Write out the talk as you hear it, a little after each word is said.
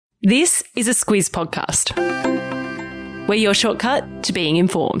This is a Squiz podcast. We're your shortcut to being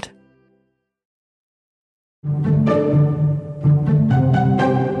informed.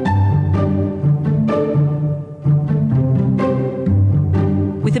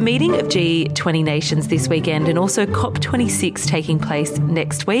 With a meeting of G20 nations this weekend and also COP26 taking place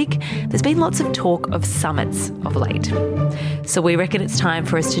next week, there's been lots of talk of summits of late. So we reckon it's time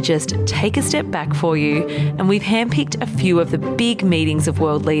for us to just take a step back for you, and we've handpicked a few of the big meetings of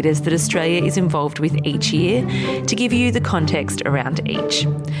world leaders that Australia is involved with each year to give you the context around each.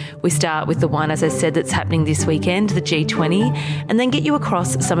 We start with the one, as I said, that's happening this weekend, the G20, and then get you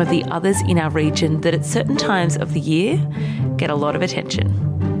across some of the others in our region that at certain times of the year get a lot of attention.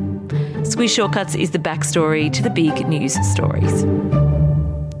 Squiz Shortcuts is the backstory to the big news stories.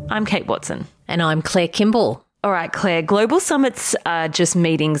 I'm Kate Watson. And I'm Claire Kimball. All right, Claire, global summits are just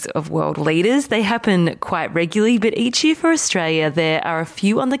meetings of world leaders. They happen quite regularly, but each year for Australia, there are a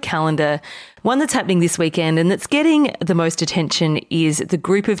few on the calendar. One that's happening this weekend and that's getting the most attention is the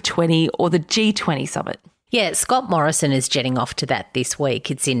Group of 20 or the G20 summit. Yeah, Scott Morrison is jetting off to that this week.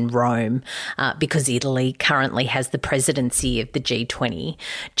 It's in Rome because Italy currently has the presidency of the G20.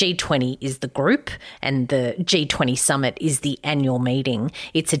 G20 is the group and the G20 summit is the annual meeting.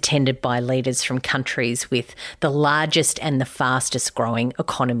 It's attended by leaders from countries with the largest and the fastest growing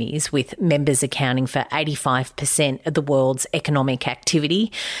economies, with members accounting for 85% of the world's economic activity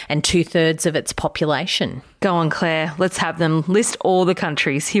and 2/3 of its population. Go on, Claire. Let's have them. List all the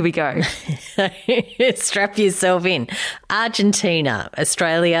countries. Here we go. Strap yourself in. Argentina,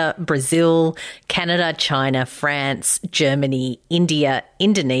 Australia, Brazil, Canada, China, France, Germany, India,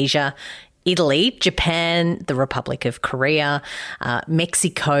 Indonesia, Italy, Japan, the Republic of Korea,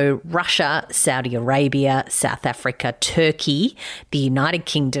 Mexico, Russia, Saudi Arabia, South Africa, Turkey, the United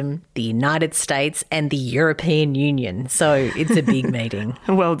Kingdom, the United States, and the European Union. So it's a big meeting.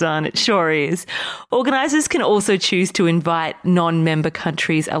 Well done. It sure is. Organisers can also choose to invite non-member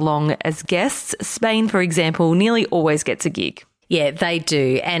countries along as guests. Spain, for example, nearly always gets a gig. Yeah, they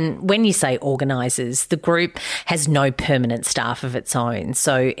do. And when you say organisers, the group has no permanent staff of its own.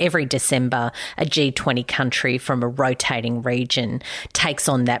 So every December, a G20 country from a rotating region takes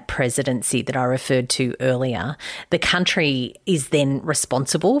on that presidency that I referred to earlier. The country is then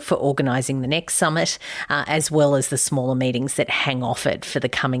responsible for organising the next summit, as well as the smaller meetings that hang off it for the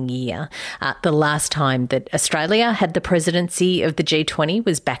coming year. The last time that Australia had the presidency of the G20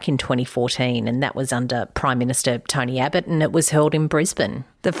 was back in 2014, and that was under Prime Minister Tony Abbott, and it was held in Brisbane.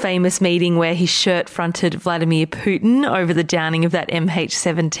 The famous meeting where he shirt-fronted Vladimir Putin over the downing of that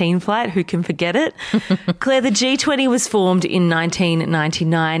MH17 flight. Who can forget it? Claire, the G20 was formed in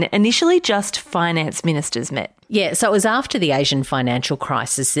 1999. Initially, just finance ministers met. Yeah, so it was after the Asian financial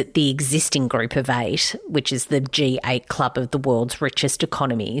crisis that the existing group of 8, which is the G8 club of the world's richest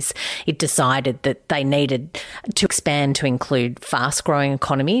economies, it decided that they needed to expand to include fast-growing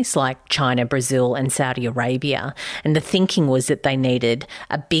economies like China, Brazil and Saudi Arabia. And the thinking was that they needed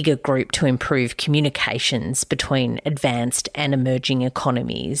a bigger group to improve communications between advanced and emerging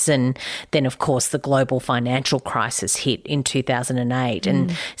economies. And then, of course, the global financial crisis hit in 2008.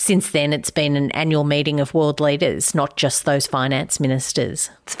 And since then, it's been an annual meeting of world leaders, not just those finance ministers.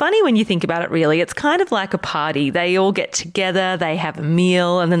 It's funny when you think about it, really. It's kind of like a party. They all get together, they have a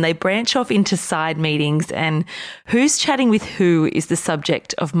meal, and then they branch off into side meetings. And who's chatting with who is the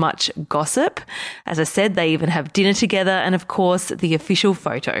subject of much gossip. As I said, they even have dinner together and, of course, the official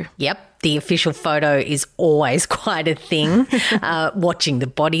photo. Yep. The official photo is always quite a thing. Watching the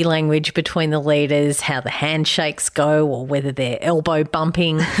body language between the leaders, how the handshakes go or whether they're elbow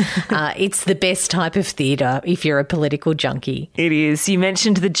bumping. It's the best type of theatre if you're a political junkie. It is. You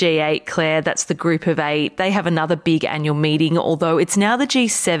mentioned the G8, Claire. That's the Group of 8. They have another big annual meeting, although it's now the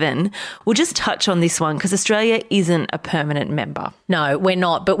G7. We'll just touch on this one because Australia isn't a permanent member. No, we're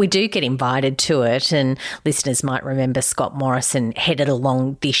not, but we do get invited to it. And listeners might remember Scott Morrison headed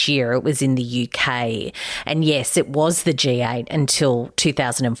along this year. It was in the UK. And yes, it was the G8 until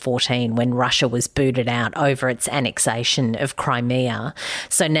 2014 when Russia was booted out over its annexation of Crimea.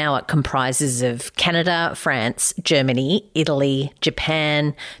 So now it comprises of Canada, France, Germany, Italy,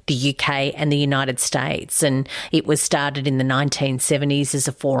 Japan, the UK and the United States. And it was started in the 1970s as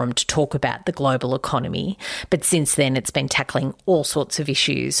a forum to talk about the global economy. But since then, it's been tackling all sorts of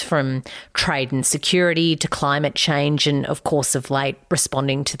issues from trade and security to climate change and, of course, of late,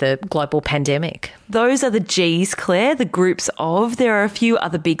 responding to the global pandemic. Those are the Gs, Claire, the groups of. There are a few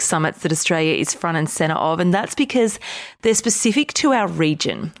other big summits that Australia is front and centre of, and that's because they're specific to our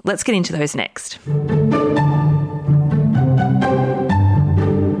region. Let's get into those next.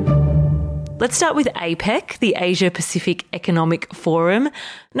 Let's start with APEC, the Asia-Pacific Economic Forum.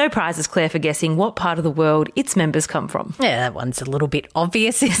 No prizes, Claire, for guessing what part of the world its members come from. Yeah, that one's a little bit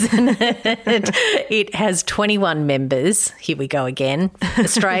obvious, isn't it? It has 21 members. Here we go again.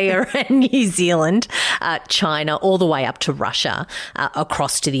 Australia and New Zealand, China, all the way up to Russia,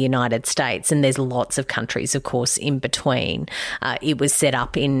 across to the United States. And there's lots of countries, of course, in between. It was set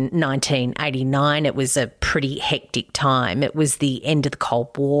up in 1989. It was a pretty hectic time. It was the end of the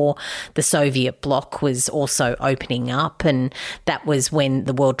Cold War. The Soviet bloc was also opening up, and that was when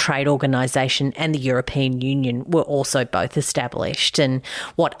the World Trade Organization and the European Union were also both established. And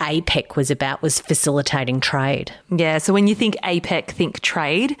what APEC was about was facilitating trade. Yeah, so when you think APEC, think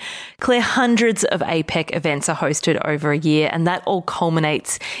trade. Claire, hundreds of APEC events are hosted over a year, and that all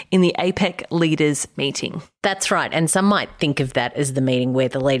culminates in the APEC Leaders Meeting. That's right. And some might think of that as the meeting where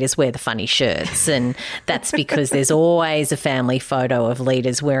the leaders wear the funny shirts. And that's because there's always a family photo of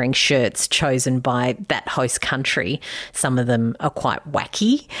leaders wearing shirts chosen by that host country. Some of them are quite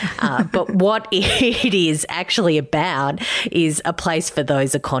wacky. But what it is actually about is a place for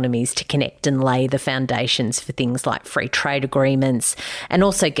those economies to connect and lay the foundations for things like free trade agreements, and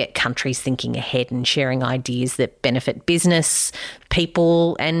also get countries thinking ahead and sharing ideas that benefit business,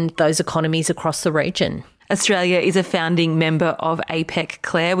 people, and those economies across the region. Australia is a founding member of APEC,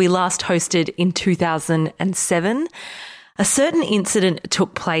 Claire. We last hosted in 2007. A certain incident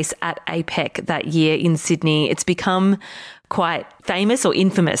took place at APEC that year in Sydney. It's become quite famous or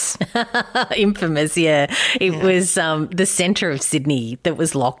infamous? Infamous, yeah. It was the centre of Sydney that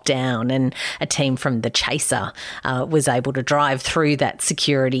was locked down, and a team from the Chaser was able to drive through that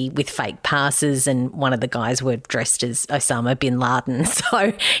security with fake passes, and one of the guys were dressed as Osama bin Laden.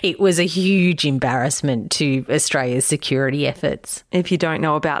 So it was a huge embarrassment to Australia's security efforts. If you don't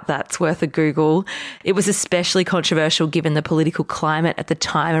know about that, it's worth a Google. It was especially controversial given the political climate at the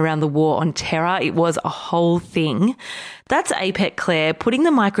time around the war on terror. It was a whole thing. That's APEC, Claire. Putting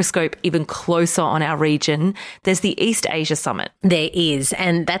the microscope even closer on our region, there's the East Asia Summit. There is,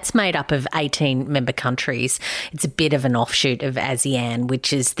 and that's made up of 18 member countries. It's a bit of an offshoot of ASEAN,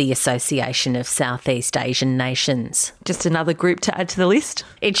 which is the Association of Southeast Asian Nations. Just another group to add to the list?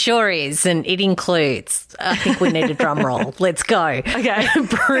 It sure is, and it includes, I think we need a drum roll. Let's go. Okay.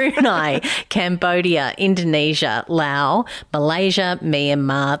 Brunei, Cambodia, Indonesia, Laos, Malaysia,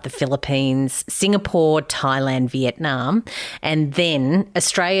 Myanmar, the Philippines, Singapore, Thailand, Vietnam, and then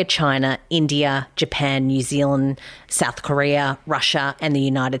Australia, China, India, Japan, New Zealand, South Korea, Russia, and the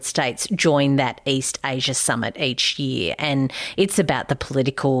United States join that East Asia Summit each year. And it's about the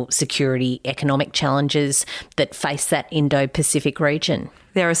political, security, economic challenges that face that Indo-Pacific region.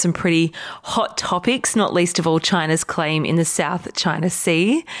 There are some pretty hot topics, not least of all China's claim in the South China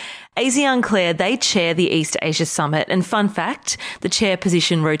Sea. ASEAN, Claire, they chair the East Asia Summit, and fun fact, the chair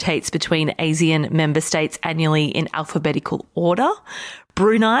position rotates between ASEAN member states annually in alphabetical order.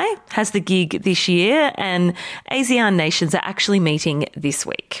 Brunei has the gig this year, and ASEAN nations are actually meeting this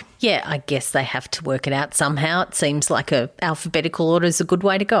week. Yeah, I guess they have to work it out somehow. It seems like a alphabetical order is a good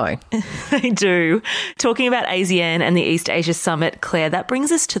way to go. They do. Talking about ASEAN and the East Asia Summit, Claire, that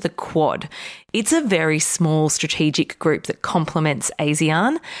brings us to the Quad. It's a very small strategic group that complements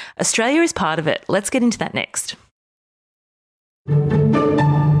ASEAN. Australia is part of it. Let's get into that next.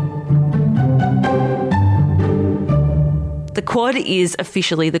 The Quad is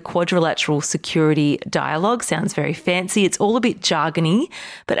officially the Quadrilateral Security Dialogue. Sounds very fancy. It's all a bit jargony,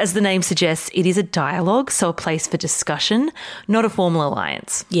 but as the name suggests, it is a dialogue, so a place for discussion, not a formal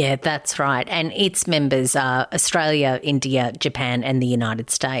alliance. Yeah, that's right. And its members are Australia, India, Japan, and the United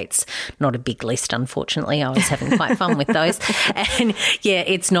States. Not a big list, unfortunately. I was having quite fun with those. And yeah,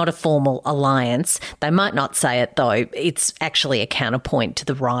 it's not a formal alliance. They might not say it, though. It's actually a counterpoint to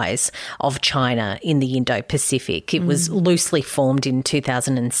the rise of China in the Indo-Pacific. It was loosely formed in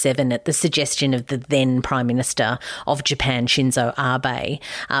 2007 at the suggestion of the then Prime Minister of Japan, Shinzo Abe,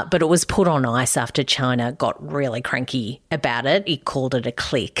 but it was put on ice after China got really cranky about it. He called it a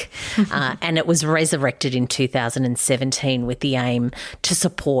clique, and it was resurrected in 2017 with the aim to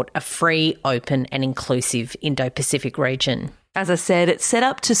support a free, open and inclusive Indo-Pacific region. As I said, it's set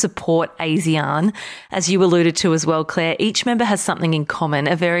up to support ASEAN. As you alluded to as well, Claire, each member has something in common,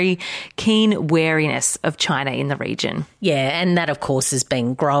 a very keen wariness of China in the region. Yeah, and that, of course, has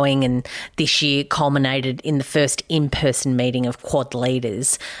been growing, and this year culminated in the first in-person meeting of Quad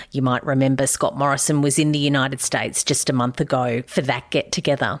leaders. You might remember Scott Morrison was in the United States just a month ago for that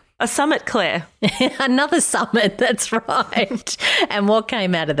get-together. A summit, Claire. Another summit, that's right. And what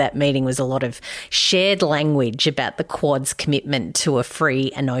came out of that meeting was a lot of shared language about the Quad's commitment to a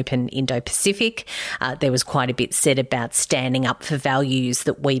free and open Indo-Pacific. There was quite a bit said about standing up for values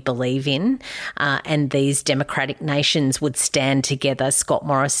that we believe in, and these democratic nations would stand together, Scott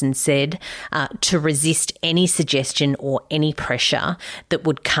Morrison said, to resist any suggestion or any pressure that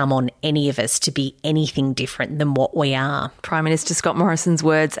would come on any of us to be anything different than what we are. Prime Minister Scott Morrison's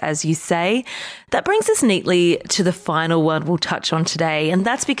words, as you say. That brings us neatly to the final one we'll touch on today, and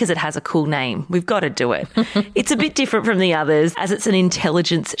that's because it has a cool name. We've got to do it. It's a bit different from the others, as it's an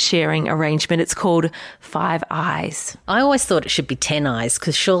intelligence sharing arrangement. It's called Five Eyes. I always thought it should be 10 eyes,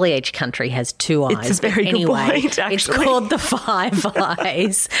 because surely each country has 2 eyes. It's a very good point, actually. It's called the Five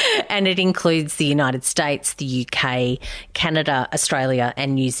Eyes, and it includes the United States, the UK, Canada, Australia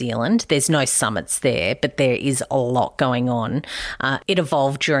and New Zealand. There's no summits there, but there is a lot going on. It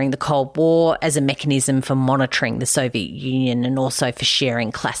evolved during the Cold War as a mechanism for monitoring the Soviet Union and also for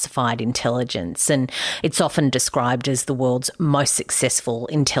sharing classified intelligence. And it's often described as the world's most successful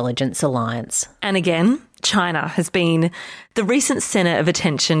intelligence alliance. And again, China has been the recent centre of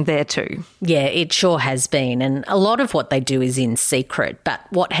attention there too. Yeah, it sure has been. And a lot of what they do is in secret. But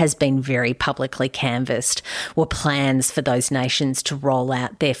what has been very publicly canvassed were plans for those nations to roll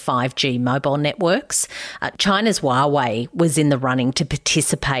out their 5G mobile networks. China's Huawei was in the running to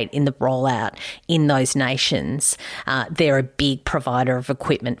participate in the rollout in those nations. They're a big provider of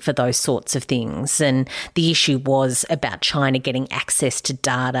equipment for those sorts of things. And the issue was about China getting access to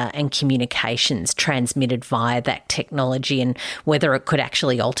data and communications transmitted via that technology and whether it could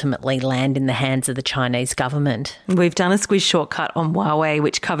actually ultimately land in the hands of the Chinese government. We've done a Squiz shortcut on Huawei,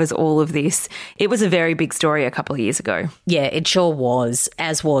 which covers all of this. It was a very big story a couple of years ago. Yeah, it sure was,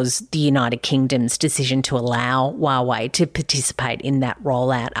 as was the United Kingdom's decision to allow Huawei to participate in that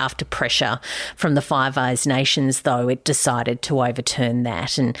rollout. After pressure from the Five Eyes nations, though, it decided to overturn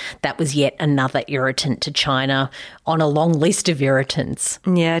that. And that was yet another irritant to China on a long list of irritants.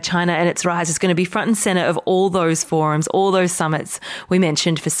 Yeah, China and its rise is going to be front and centre of all those forums, all those summits we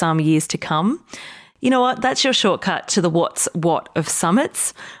mentioned for some years to come. You know what? That's your shortcut to the what's what of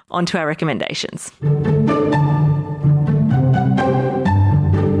summits. On to our recommendations.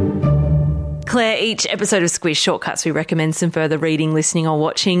 Claire, each episode of Squiz Shortcuts, we recommend some further reading, listening or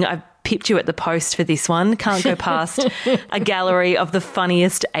watching. I've pipped you at the post for this one. Can't go past a gallery of the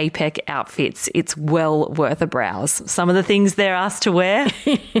funniest APEC outfits. It's well worth a browse. Some of the things they're asked to wear,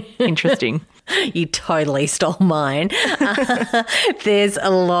 interesting. You totally stole mine. There's a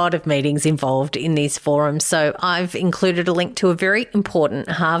lot of meetings involved in these forums, so I've included a link to a very important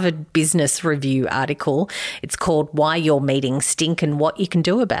Harvard Business Review article. It's called Why Your Meetings Stink and What You Can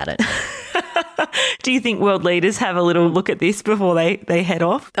Do About It. Do you think world leaders have a little look at this before they head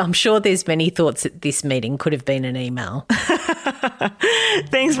off? I'm sure there's many thoughts that this meeting could have been an email.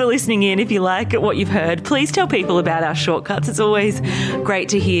 Thanks for listening in. If you like what you've heard, please tell people about our shortcuts. It's always great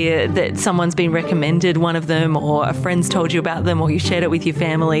to hear that someone's been recommended one of them, or a friend's told you about them, or you shared it with your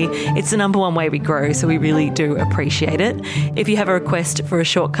family. It's the number one way we grow, so we really do appreciate it. If you have a request for a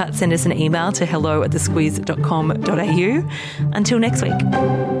shortcut, send us an email to hello@thesquiz.com.au. Until next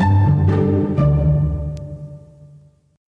week.